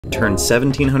Turn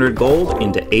 1,700 gold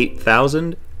into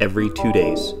 8,000 every 2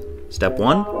 days. Step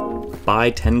 1.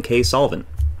 Buy 10k solvent,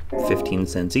 15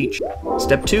 cents each.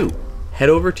 Step 2. Head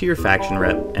over to your faction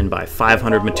rep and buy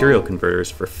 500 material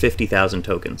converters for 50,000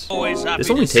 tokens. This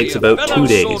only takes about 2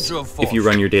 days if you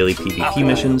run your daily PvP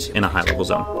missions in a high-level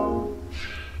zone.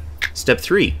 Step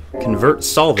 3. Convert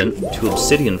solvent to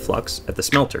obsidian flux at the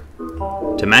smelter.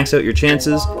 To max out your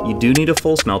chances, you do need a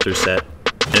full smelter set,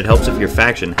 and it helps if your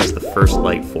faction has the first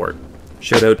light fort.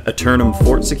 Shout out Eternum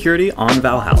Fort Security on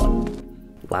Valhalla.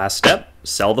 Last step,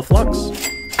 sell the flux.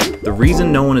 The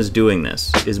reason no one is doing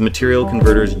this is material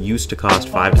converters used to cost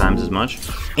 5 times as much,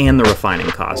 and the refining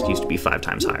cost used to be 5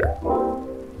 times higher.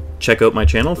 Check out my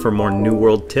channel for more New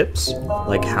World tips,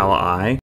 like how I